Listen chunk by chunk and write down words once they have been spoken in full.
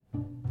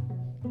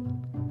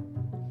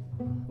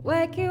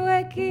Wakey,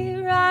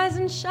 wakey, rise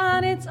and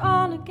shine, it's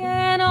on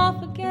again,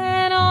 off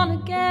again, on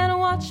again.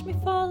 Watch me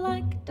fall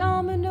like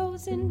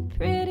dominoes in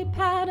pretty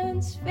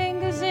patterns,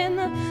 fingers in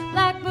the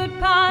blackbird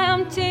pie.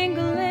 I'm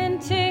tingling,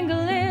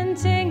 tingling,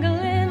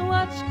 tingling.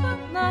 Watch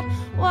but not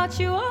what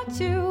you ought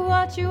to,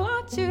 what you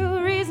ought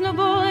to.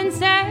 Reasonable and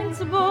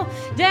sensible,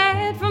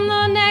 dead from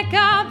the neck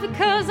up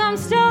because I'm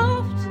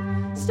stuffed,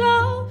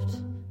 stuffed,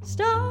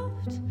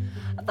 stuffed.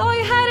 I thought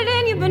you had it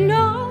in you, but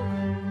no,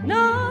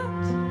 not.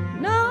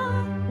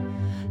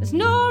 There's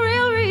no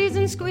real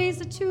reason. Squeeze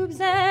the tubes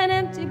and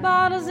empty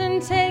bottles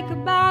and take a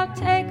bow,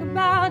 take a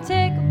bow,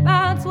 take a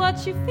bow. It's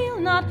what you feel,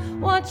 not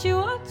what you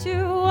ought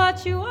to,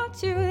 what you ought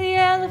to. The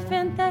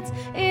elephant that's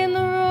in the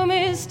room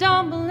is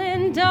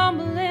stumbling,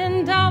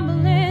 tumbling,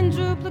 tumbling.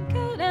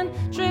 Duplicate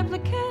and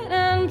triplicate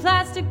and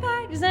plastic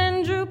bags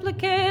and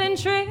duplicate and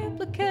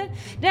triplicate.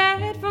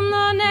 Dead from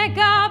the neck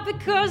up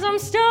because I'm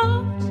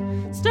stuffed,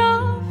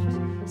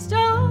 stuffed,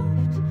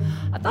 stuffed.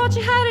 I thought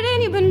you had it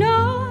in you, but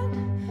no.